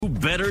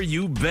Better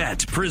You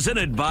Bet,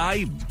 presented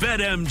by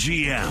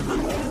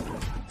BetMGM.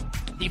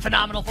 The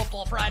phenomenal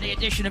Football Friday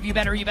edition of You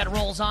Better You Bet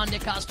rolls on.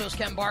 Nick Costos,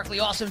 Ken Barkley.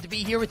 Awesome to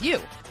be here with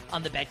you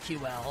on the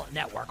BetQL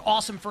network.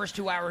 Awesome first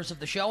 2 hours of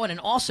the show and an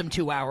awesome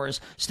 2 hours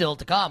still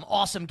to come.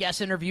 Awesome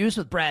guest interviews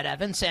with Brad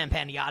Evans, Sam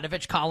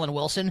Panayotovich, Colin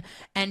Wilson,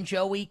 and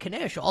Joey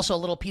Knish. Also a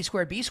little P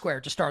squared B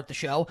squared to start the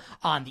show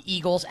on the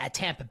Eagles at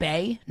Tampa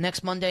Bay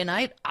next Monday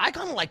night. I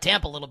kind of like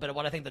Tampa a little bit of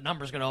what I think the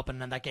number's going to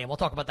open in that game. We'll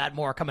talk about that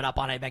more coming up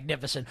on a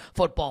magnificent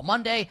Football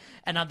Monday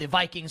and on the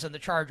Vikings and the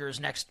Chargers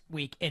next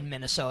week in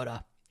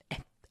Minnesota.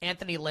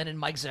 Anthony Lynn and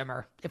Mike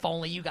Zimmer, if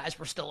only you guys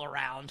were still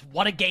around.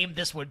 What a game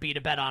this would be to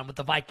bet on with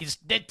the Vikings.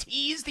 They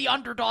tease the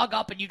underdog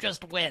up and you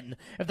just win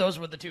if those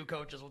were the two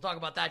coaches. We'll talk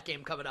about that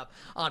game coming up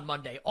on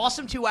Monday.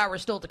 Awesome 2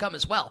 hours still to come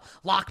as well.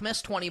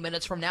 Lockmas 20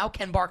 minutes from now.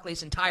 Ken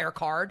Barkley's entire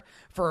card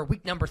for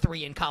week number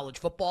 3 in college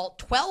football.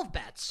 12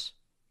 bets.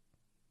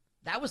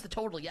 That was the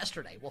total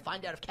yesterday. We'll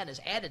find out if Ken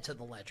has added to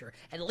the ledger.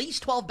 At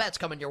least 12 bets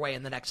coming your way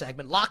in the next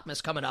segment.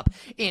 Lockmas coming up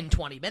in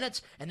 20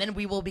 minutes. And then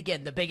we will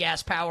begin the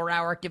big-ass power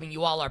hour, giving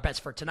you all our bets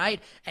for tonight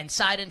and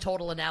side and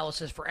total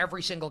analysis for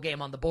every single game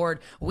on the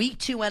board. Week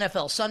 2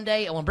 NFL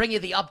Sunday, and we'll bring you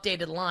the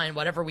updated line,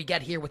 whatever we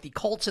get here with the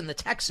Colts and the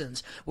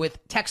Texans,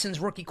 with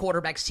Texans rookie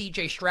quarterback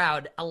C.J.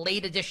 Stroud, a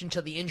late addition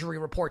to the injury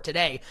report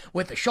today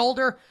with a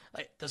shoulder.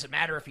 It doesn't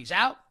matter if he's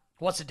out.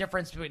 What's the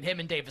difference between him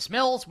and Davis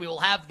Mills? We will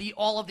have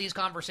all of these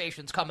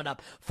conversations coming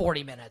up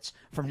 40 minutes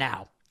from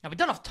now. Now, we've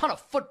done a ton of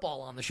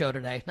football on the show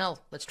today. Now,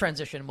 let's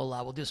transition.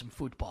 We'll do some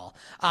football.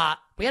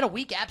 We had a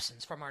week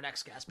absence from our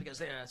next guest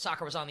because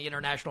soccer was on the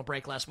international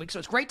break last week, so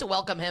it's great to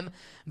welcome him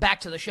back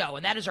to the show.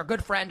 And that is our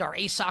good friend, our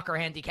ace soccer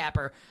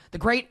handicapper, the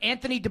great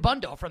Anthony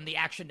Dabbundo from the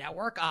Action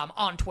Network,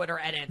 on Twitter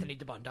at Anthony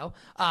Dabbundo.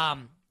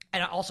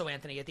 And also,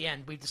 Anthony, at the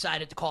end, we've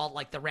decided to call it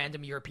like the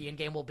random European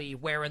game will be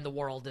Where in the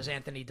World is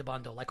Anthony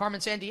Dabbundo? Like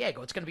Carmen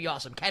Sandiego. It's going to be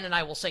awesome. Ken and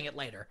I will sing it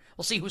later.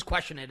 We'll see whose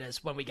question it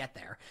is when we get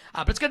there.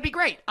 But it's going to be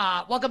great.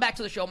 Welcome back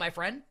to the show, my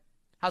friend.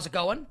 How's it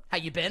going? How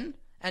you been?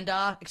 And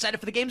excited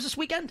for the games this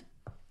weekend?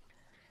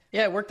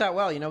 Yeah, it worked out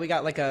well. You know, we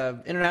got like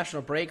a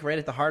international break right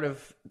at the heart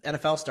of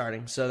NFL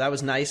starting. So that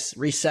was nice.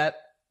 Reset,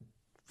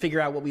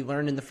 figure out what we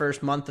learned in the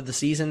first month of the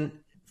season,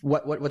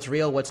 what's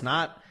real, what's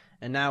not.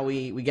 And now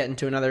we get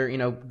into another,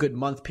 good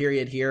month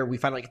period here. We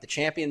finally get the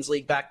Champions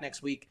League back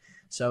next week.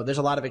 So there's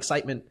a lot of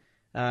excitement.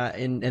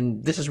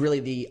 And this is really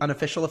the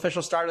unofficial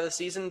official start of the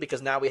season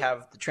because now we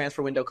have the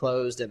transfer window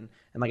closed. And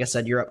like I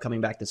said, Europe coming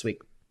back this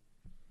week.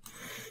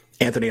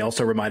 Anthony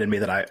also reminded me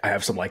that I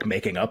have some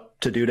making up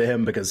to do to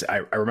him because I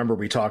remember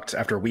we talked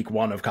after week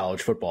 1 of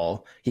college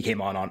football. He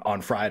came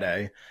on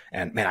Friday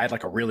and man, I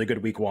had a really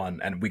good week 1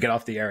 and we get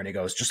off the air and he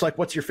goes, just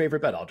what's your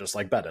favorite bet? I'll just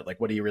bet it.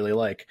 What do you really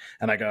like?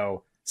 And I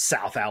go,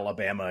 South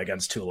Alabama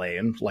against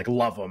Tulane,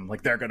 love them,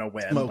 they're going to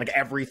win. Smoke.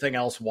 Everything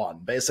else won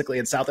basically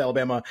in South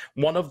Alabama.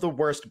 One of the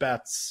worst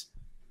bets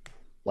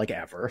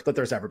ever that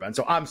there's ever been.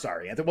 So I'm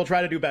sorry, Anthony. We'll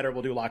try to do better.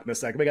 We'll do lock in a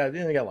second. We got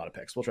a lot of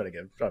picks. We'll try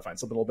to find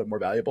something a little bit more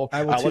valuable.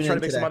 Let's try to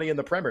make some money in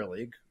the Premier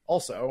League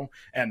also.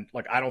 And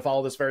I don't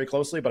follow this very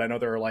closely, but I know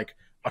there are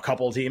a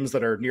couple of teams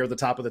that are near the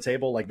top of the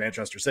table, like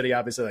Manchester City,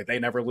 obviously, they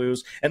never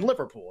lose. And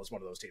Liverpool is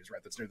one of those teams,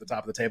 right, that's near the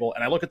top of the table.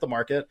 And I look at the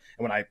market,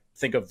 and when I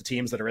think of the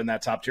teams that are in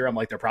that top tier, I'm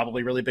they're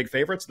probably really big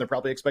favorites, and they're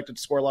probably expected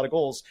to score a lot of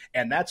goals.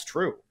 And that's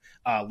true.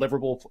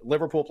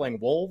 Liverpool playing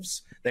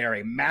Wolves, they are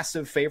a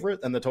massive favorite,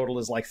 and the total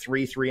is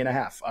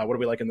 3.5. What do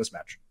we like in this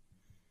match?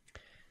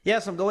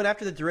 Yes, I'm going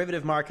after the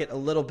derivative market a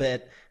little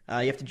bit.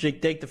 You have to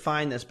dig to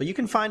find this, but you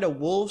can find a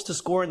Wolves to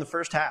score in the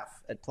first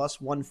half at plus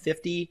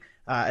 150,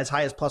 as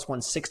high as plus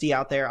 160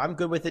 out there. I'm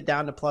good with it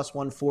down to plus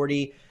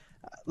 140.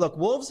 Look,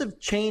 Wolves have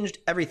changed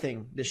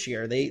everything this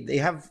year. They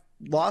have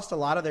lost a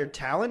lot of their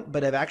talent,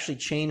 but have actually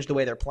changed the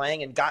way they're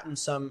playing and gotten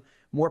some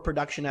more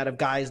production out of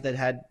guys that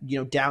had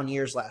down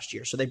years last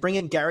year. So they bring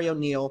in Gary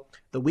O'Neill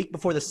the week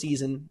before the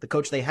season. The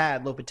coach they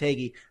had,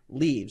 Lopetegui,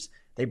 leaves.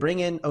 They bring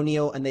in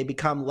O'Neill, and they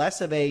become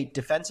less of a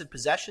defensive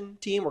possession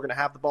team. We're going to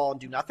have the ball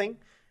and do nothing.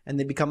 And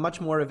they become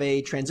much more of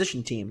a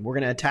transition team. We're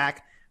going to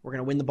attack. We're going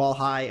to win the ball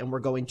high, and we're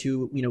going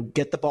to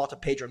get the ball to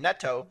Pedro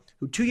Neto,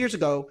 who 2 years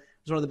ago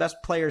was one of the best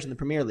players in the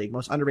Premier League,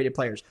 most underrated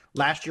players.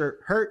 Last year,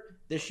 hurt.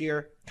 This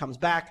year, comes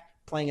back,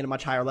 playing at a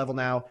much higher level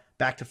now,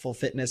 back to full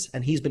fitness.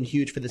 And he's been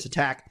huge for this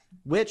attack,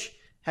 which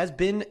has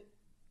been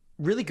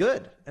really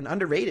good and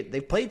underrated.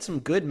 They've played some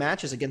good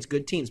matches against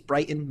good teams.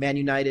 Brighton, Man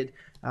United,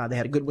 they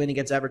had a good win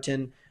against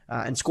Everton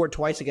and scored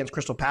twice against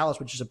Crystal Palace,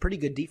 which is a pretty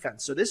good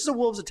defense. So this is a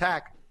Wolves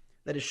attack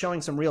that is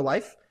showing some real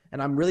life,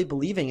 and I'm really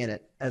believing in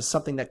it as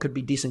something that could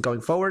be decent going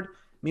forward.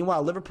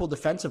 Meanwhile, Liverpool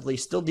defensively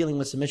still dealing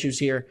with some issues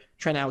here.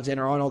 Trent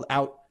Alexander-Arnold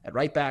out at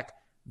right back.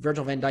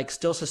 Virgil van Dijk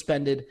still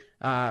suspended.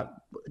 I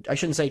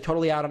shouldn't say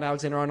totally out on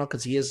Alexander-Arnold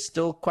because he is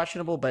still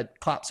questionable, but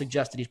Klopp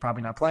suggested he's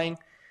probably not playing.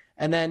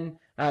 And then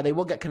they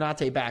will get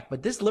Konate back.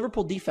 But this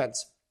Liverpool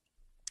defense,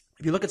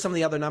 if you look at some of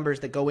the other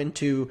numbers that go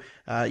into,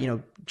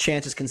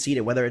 chances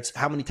conceded, whether it's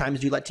how many times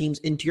do you let teams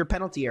into your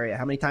penalty area,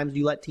 how many times do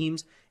you let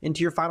teams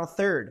into your final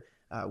third,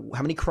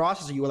 how many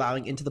crosses are you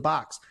allowing into the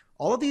box?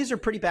 All of these are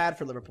pretty bad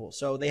for Liverpool.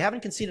 So they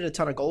haven't conceded a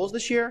ton of goals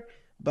this year,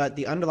 but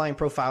the underlying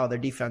profile of their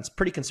defense,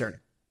 pretty concerning.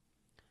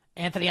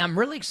 Anthony, I'm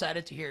really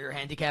excited to hear your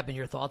handicap and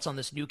your thoughts on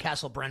this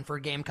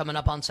Newcastle-Brentford game coming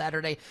up on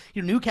Saturday.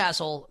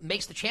 Newcastle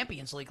makes the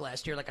Champions League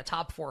last year, like a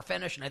top 4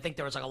 finish, and I think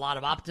there was like a lot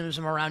of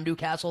optimism around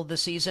Newcastle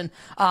this season.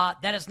 That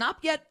has not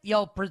yet,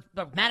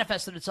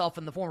 manifested itself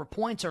in the form of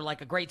points or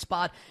like a great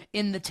spot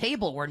in the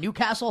table. Where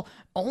Newcastle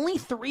only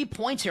 3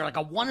 points here, like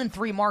a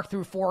 1-3 mark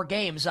through 4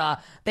 games.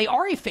 They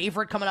are a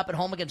favorite coming up at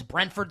home against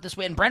Brentford this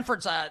week.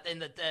 Brentford's in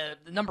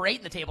the number 8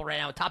 in the table right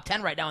now, top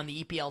 10 right now in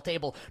the EPL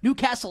table.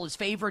 Newcastle is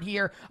favored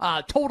here.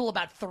 Total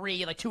about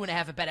 3, like 2.5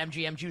 at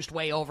BetMGM, juiced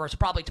way over. So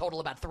probably total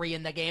about 3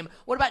 in the game.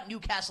 What about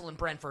Newcastle and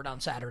Brentford on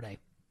Saturday?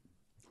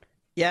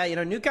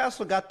 Yeah,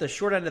 Newcastle got the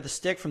short end of the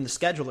stick from the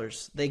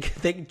schedulers. They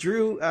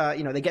drew,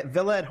 they get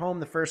Villa at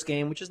home the first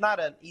game, which is not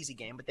an easy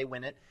game, but they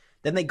win it.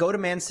 Then they go to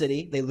Man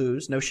City. They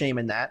lose. No shame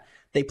in that.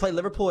 They play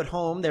Liverpool at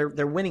home. They're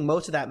winning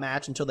most of that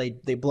match until they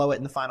blow it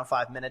in the final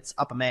 5 minutes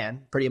up a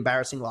man. Pretty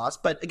embarrassing loss.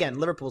 But again,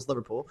 Liverpool's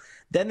Liverpool.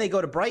 Then they go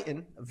to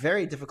Brighton, a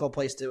very difficult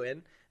place to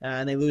win,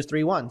 and they lose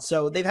 3-1.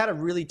 So they've had a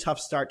really tough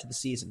start to the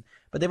season.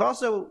 But they've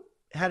also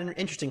had an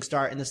interesting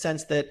start in the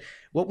sense that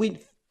what we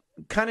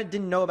kind of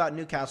didn't know about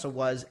Newcastle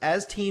was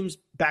as teams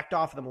backed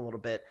off of them a little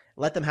bit,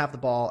 let them have the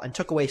ball, and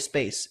took away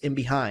space in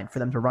behind for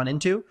them to run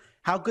into,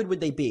 how good would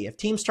they be? If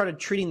teams started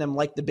treating them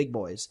like the big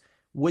boys,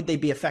 would they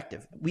be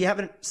effective? We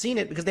haven't seen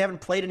it because they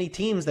haven't played any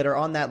teams that are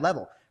on that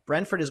level.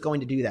 Brentford is going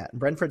to do that. And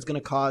Brentford's going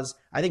to cause,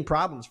 I think,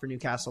 problems for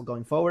Newcastle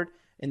going forward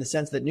in the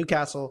sense that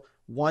Newcastle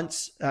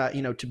wants,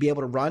 to be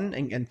able to run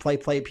and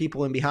play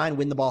people in behind,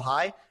 win the ball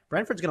high.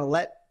 Brentford's going to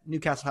let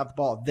Newcastle have the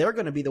ball. They're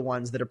going to be the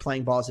ones that are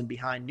playing balls in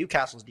behind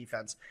Newcastle's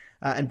defense.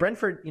 And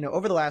Brentford,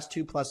 over the last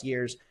 2+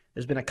 years,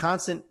 there's been a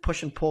constant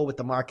push and pull with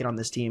the market on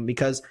this team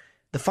because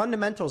the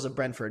fundamentals of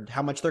Brentford,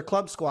 how much their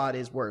club squad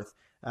is worth,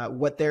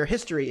 what their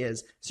history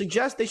is,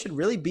 suggest they should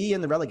really be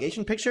in the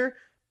relegation picture.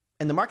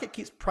 And the market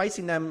keeps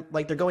pricing them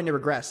like they're going to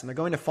regress and they're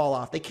going to fall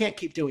off. They can't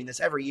keep doing this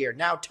every year.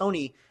 Now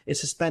Tony is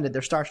suspended,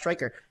 their star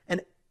striker.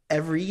 And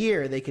every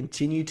year they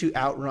continue to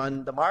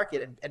outrun the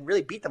market and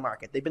really beat the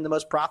market. They've been the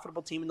most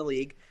profitable team in the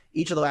league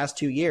each of the last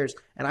 2 years.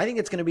 And I think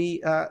it's going to be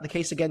the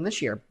case again this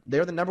year.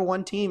 They're the number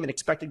 1 team in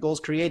expected goals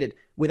created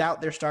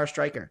without their star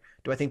striker.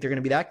 Do I think they're going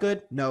to be that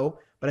good? No.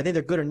 But I think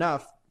they're good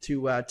enough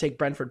to take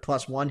Brentford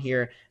 +1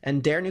 here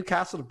and dare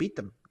Newcastle to beat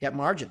them, get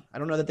margin. I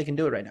don't know that they can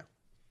do it right now.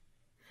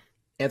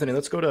 Anthony,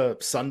 let's go to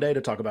Sunday to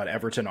talk about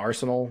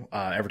Everton-Arsenal.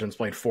 Everton's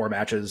played 4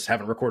 matches,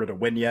 haven't recorded a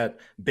win yet.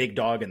 Big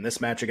dog in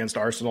this match against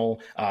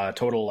Arsenal.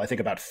 Total, I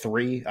think, about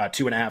 3,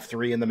 2.5,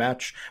 3 in the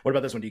match. What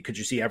about this one? Could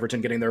you see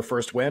Everton getting their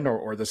first win,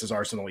 or this is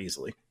Arsenal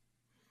easily?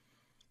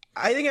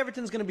 I think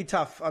Everton's going to be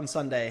tough on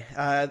Sunday.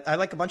 I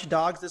like a bunch of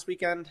dogs this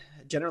weekend,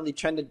 generally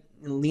tend to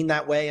lean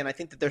that way, and I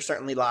think that they're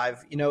certainly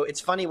live.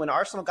 It's funny, when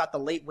Arsenal got the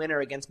late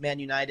winner against Man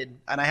United,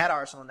 and I had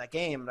Arsenal in that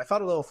game, and I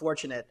felt a little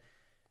fortunate.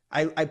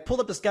 I pulled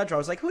up the schedule. I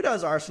was like, who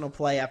does Arsenal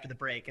play after the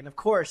break? And, of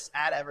course,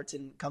 at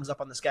Everton comes up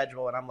on the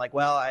schedule, and I'm like,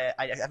 well, I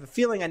have a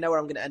feeling I know where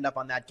I'm going to end up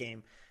on that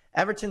game.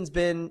 Everton's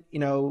been,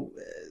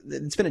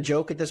 it's been a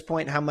joke at this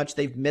point how much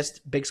they've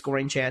missed big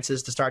scoring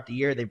chances to start the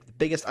year. They're the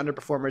biggest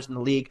underperformers in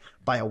the league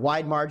by a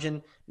wide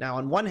margin. Now,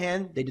 on one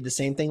hand, they did the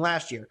same thing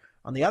last year.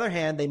 On the other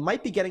hand, they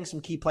might be getting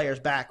some key players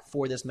back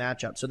for this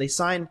matchup. So they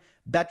signed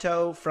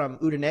Beto from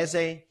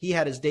Udinese. He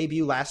had his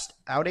debut last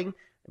outing.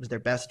 It was their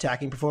best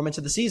attacking performance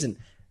of the season.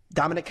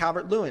 Dominic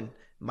Calvert-Lewin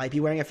might be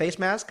wearing a face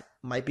mask,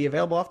 might be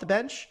available off the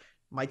bench,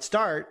 might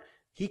start.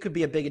 He could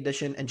be a big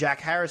addition. And Jack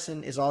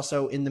Harrison is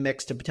also in the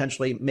mix to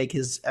potentially make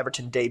his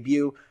Everton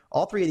debut.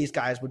 All 3 of these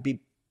guys would be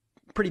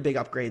pretty big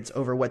upgrades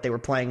over what they were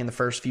playing in the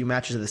first few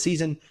matches of the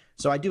season.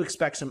 So I do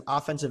expect some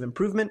offensive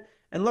improvement.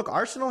 And look,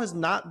 Arsenal has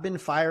not been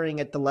firing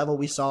at the level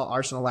we saw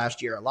Arsenal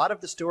last year. A lot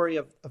of the story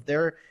of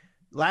their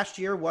last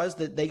year was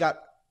that they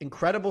got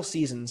incredible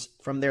seasons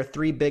from their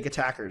 3 big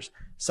attackers.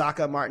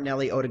 Saka,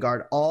 Martinelli,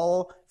 Odegaard,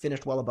 all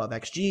finished well above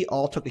XG,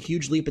 all took a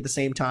huge leap at the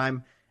same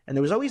time. And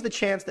there was always the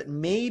chance that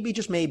maybe,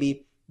 just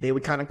maybe, they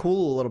would kind of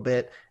cool a little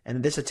bit,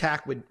 and this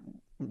attack would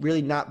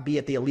really not be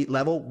at the elite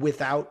level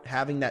without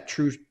having that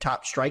true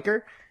top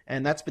striker.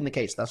 And that's been the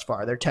case thus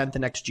far. They're 10th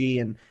in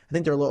XG, and I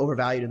think they're a little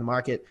overvalued in the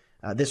market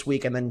this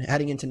week. And then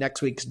heading into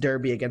next week's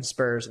derby against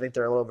Spurs, I think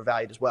they're a little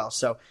overvalued as well.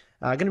 So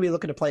going to be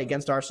looking to play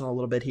against Arsenal a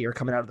little bit here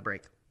coming out of the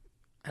break.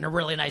 And a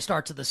really nice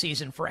start to the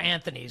season for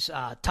Anthony's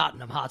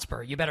Tottenham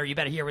Hotspur. You better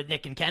hear with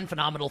Nick and Ken.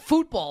 Phenomenal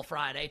Football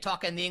Friday.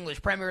 Talking the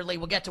English Premier League.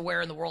 We'll get to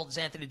where in the world is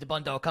Anthony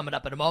Dabbundo coming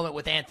up in a moment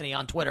with Anthony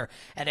on Twitter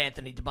at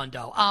Anthony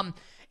Dabbundo.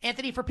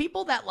 Anthony, for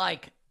people that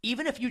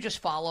even if you just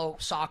follow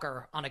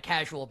soccer on a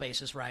casual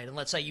basis, right? And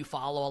let's say you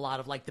follow a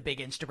lot of the big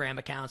Instagram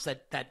accounts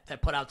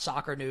that put out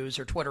soccer news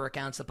or Twitter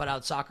accounts that put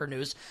out soccer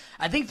news.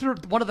 I think through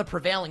one of the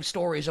prevailing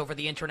stories over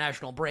the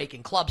international break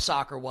in club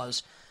soccer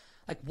was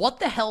Like, what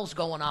the hell's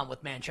going on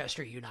with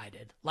Manchester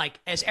United? Like,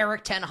 as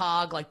Eric Ten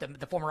Hag, like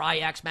the former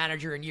Ajax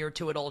manager in year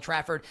 2 at Old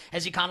Trafford,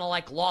 has he kind of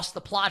like lost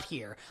the plot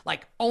here?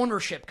 Like,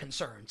 ownership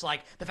concerns,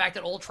 like the fact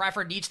that Old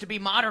Trafford needs to be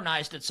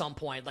modernized at some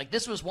point. Like,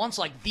 this was once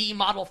like the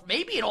model,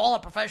 maybe in all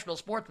of professional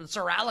sports when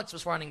Sir Alex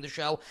was running the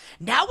show.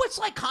 Now it's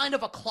like kind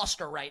of a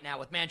cluster right now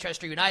with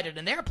Manchester United,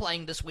 and they're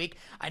playing this week.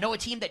 I know a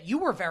team that you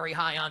were very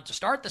high on to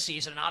start the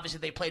season, and obviously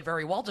they played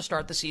very well to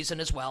start the season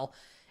as well,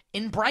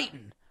 in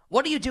Brighton.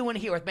 What are you doing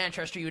here with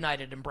Manchester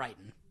United and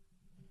Brighton?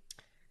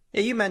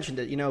 Yeah, you mentioned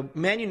it.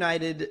 Man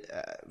United,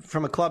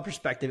 from a club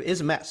perspective,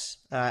 is a mess.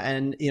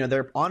 And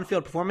their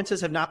on-field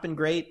performances have not been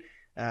great.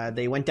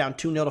 They went down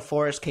 2-0 to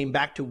Forest, came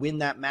back to win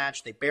that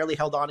match. They barely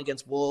held on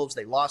against Wolves.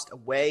 They lost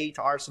away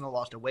to Arsenal,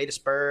 lost away to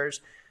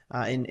Spurs,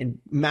 in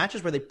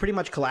matches where they pretty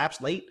much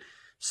collapsed late.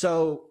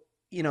 So,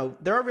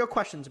 there are real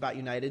questions about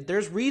United.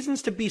 There's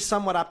reasons to be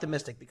somewhat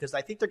optimistic because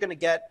I think they're going to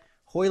get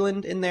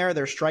Højlund in there,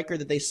 their striker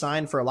that they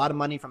signed for a lot of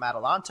money from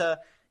Atalanta.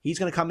 He's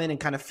going to come in and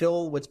kind of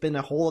fill what's been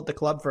a hole at the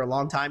club for a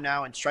long time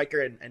now, and striker,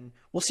 and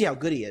we'll see how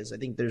good he is. I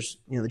think there's,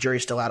 the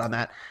jury's still out on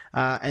that.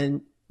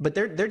 But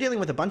they're dealing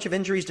with a bunch of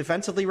injuries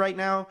defensively right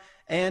now,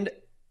 and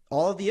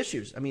all of the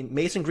issues. I mean,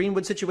 Mason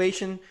Greenwood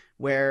situation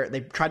where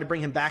they tried to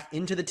bring him back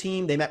into the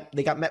team. They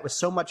got met with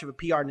so much of a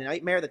PR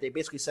nightmare that they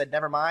basically said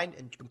never mind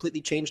and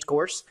completely changed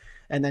course,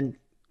 and then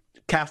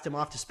cast him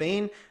off to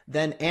Spain.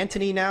 Then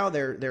Antony, now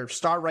their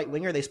star right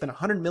winger, they spent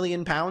 £100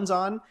 million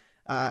on,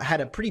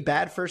 had a pretty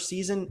bad first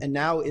season, and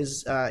now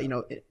is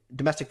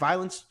domestic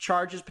violence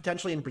charges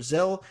potentially in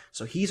Brazil,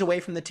 so he's away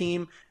from the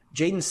team.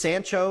 Jadon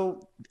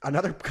Sancho,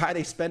 another guy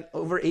they spent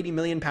over £80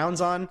 million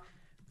on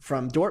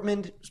from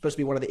Dortmund, supposed to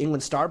be one of the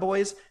England star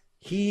boys.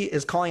 He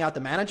is calling out the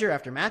manager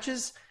after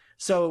matches.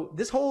 So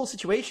this whole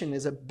situation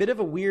is a bit of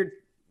a weird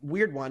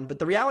one, but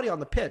the reality on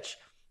the pitch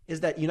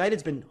is that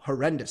United's been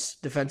horrendous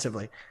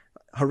defensively.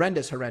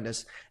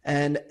 Horrendous.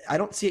 And I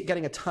don't see it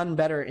getting a ton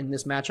better in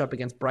this matchup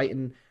against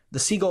Brighton. The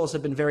Seagulls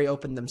have been very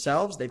open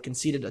themselves. They've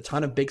conceded a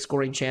ton of big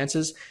scoring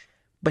chances.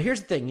 But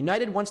here's the thing.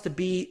 United wants to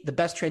be the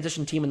best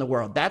transition team in the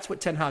world. That's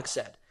what Ten Hag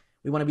said.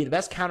 We want to be the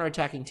best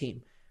counterattacking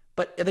team.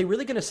 But are they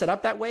really going to set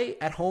up that way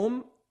at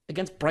home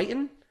against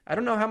Brighton? I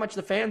don't know how much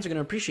the fans are going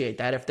to appreciate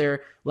that if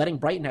they're letting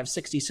Brighton have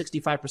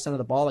 65% of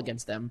the ball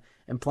against them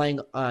and playing,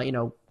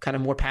 kind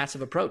of more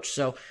passive approach.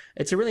 So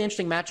it's a really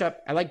interesting matchup.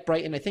 I like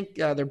Brighton. I think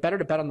they're better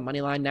to bet on the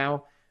money line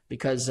now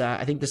because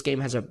I think this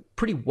game has a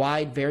pretty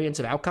wide variance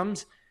of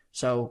outcomes.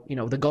 So,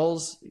 the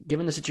goals,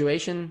 given the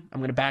situation, I'm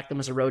going to back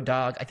them as a road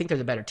dog. I think they're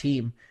the better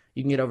team.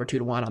 You can get over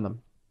 2-1 on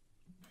them.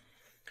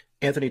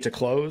 Anthony, to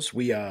close,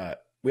 we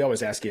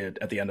always ask you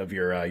at the end of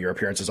your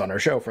appearances on our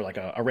show for like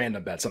a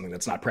random bet, something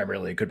that's not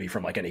primarily, it could be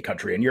from like any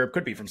country in Europe,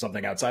 could be from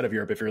something outside of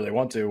Europe if you really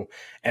want to.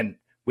 And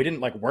we didn't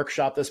like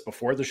workshop this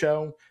before the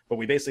show, but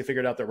we basically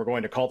figured out that we're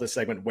going to call this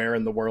segment "Where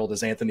in the World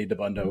is Anthony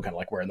Dabbundo?" kind of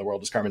like "Where in the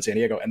World is Carmen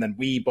Sandiego?" And then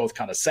we both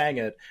kind of sang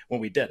it when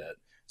we did it.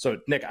 So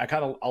Nick,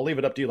 I'll leave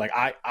it up to you. Like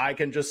I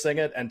can just sing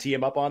it and tee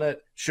him up on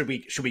it. Should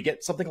we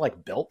get something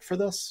like built for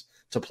this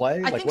to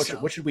play? Like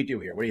what should we do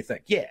here? What do you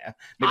think? Yeah,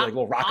 maybe like a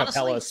little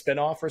rockapella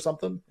spinoff or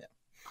something. Yeah.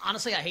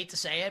 Honestly, I hate to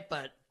say it,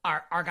 but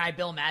our guy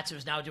Bill Matz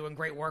is now doing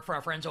great work for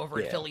our friends over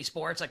at Philly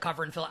Sports, like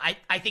covering Philly.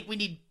 I think we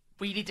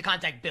need to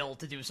contact Bill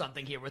to do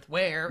something here with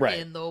 "Where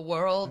in the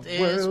World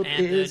is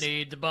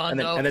Anthony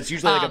Dabbundo?" And it's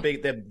usually like a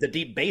big the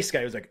deep bass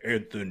guy who's like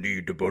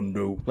Anthony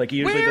Dabbundo. Like he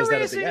usually does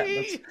that at the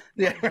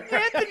end.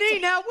 Anthony,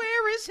 now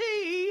where is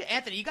he?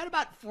 Anthony, you got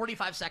about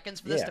 45 seconds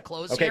for this to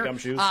close okay, here.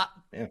 Gumshoes.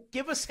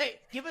 Give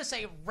us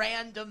a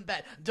random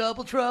bet.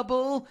 Double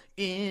trouble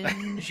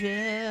in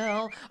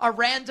jail. A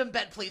random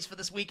bet, please, for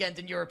this weekend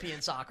in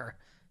European soccer.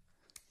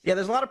 Yeah,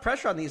 there's a lot of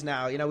pressure on these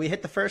now. We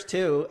hit the first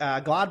two.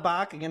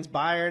 Gladbach against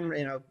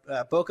Bayern,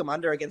 Bochum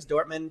under against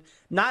Dortmund.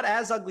 Not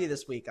as ugly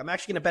this week. I'm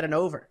actually going to bet an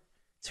over.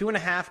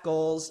 2.5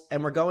 goals,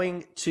 and we're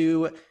going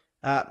to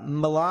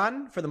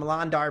Milan for the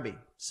Milan derby.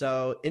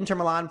 So Inter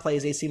Milan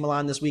plays AC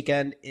Milan this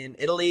weekend in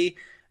Italy.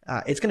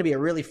 It's going to be a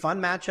really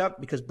fun matchup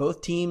because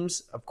both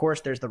teams, of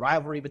course, there's the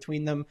rivalry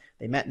between them.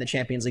 They met in the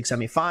Champions League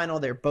semifinal.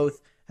 They're both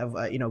have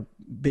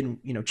been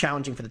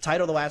challenging for the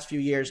title the last few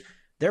years.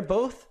 They're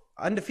both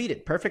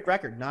undefeated, perfect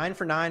record, 9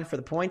 for 9 for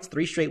the points,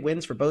 3 straight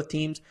wins for both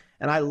teams.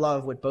 And I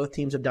love what both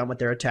teams have done with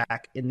their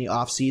attack in the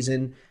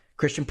offseason.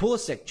 Christian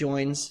Pulisic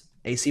joins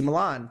AC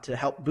Milan to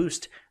help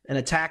boost an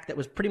attack that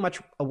was pretty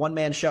much a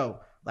one-man show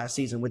last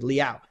season with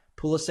Leao.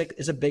 Pulisic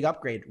is a big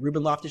upgrade.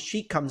 Ruben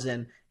Loftus-Cheek comes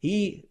in.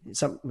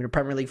 Some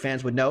Premier League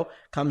fans would know,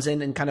 comes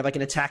in kind of like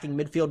an attacking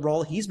midfield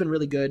role. He's been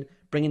really good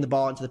bringing the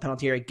ball into the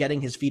penalty area,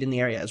 getting his feet in the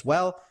area as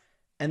well.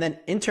 And then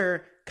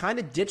Inter kind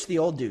of ditched the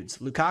old dudes.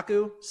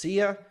 Lukaku, see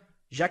ya.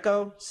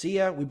 Dzeko, see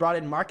ya. We brought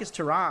in Marcus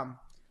Thuram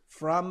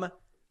from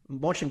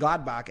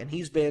Mönchengladbach, and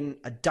he's been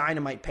a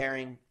dynamite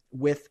pairing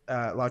with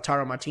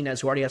Lautaro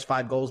Martinez, who already has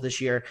 5 goals this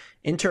year.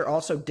 Inter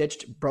also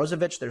ditched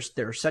Brozovic,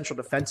 their central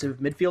defensive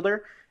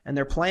midfielder, and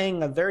they're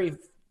playing a very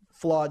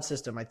flawed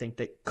system, I think,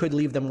 that could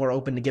leave them more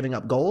open to giving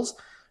up goals.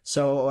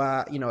 So,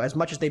 as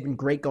much as they've been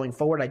great going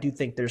forward, I do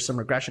think there's some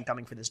regression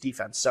coming for this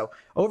defense. So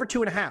over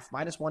 2.5,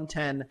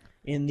 -110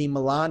 in the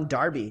Milan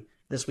derby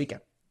this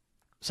weekend.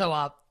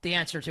 So the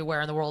answer to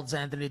where in the world is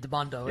Anthony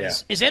Dabbundo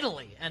is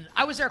Italy. And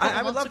I was there a couple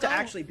I would love months ago. to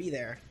actually be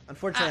there.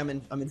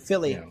 Unfortunately, I'm in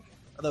Philly. Yeah.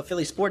 Although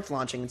Philly sports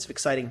launching, it's an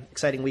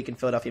exciting week in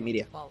Philadelphia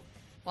media. Well,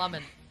 I'm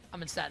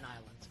in Staten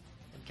Island,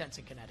 in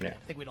Kensington, Connecticut.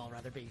 I think we'd all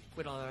rather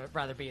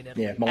be in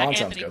Italy. Yeah, Milan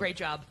sounds Anthony, good. great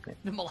job.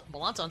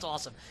 Milan sounds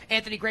awesome.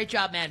 Anthony, great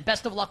job, man.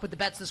 Best of luck with the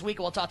bets this week,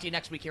 and we'll talk to you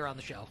next week here on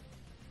the show.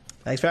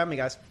 Thanks for having me,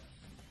 guys.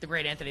 The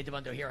great Anthony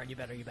Dabbundo here on You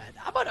Better You Bet.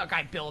 How about our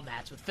guy Bill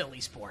Matz with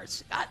Philly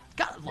Sports?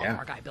 Gotta love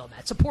our guy Bill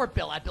Matz. Support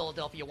Bill at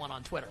Philadelphia One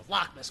on Twitter.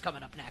 Lockmas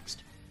coming up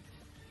next.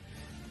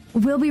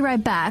 We'll be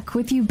right back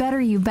with You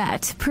Better You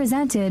Bet,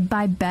 presented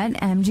by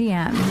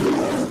BetMGM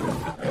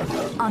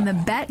on the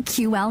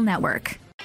BetQL network.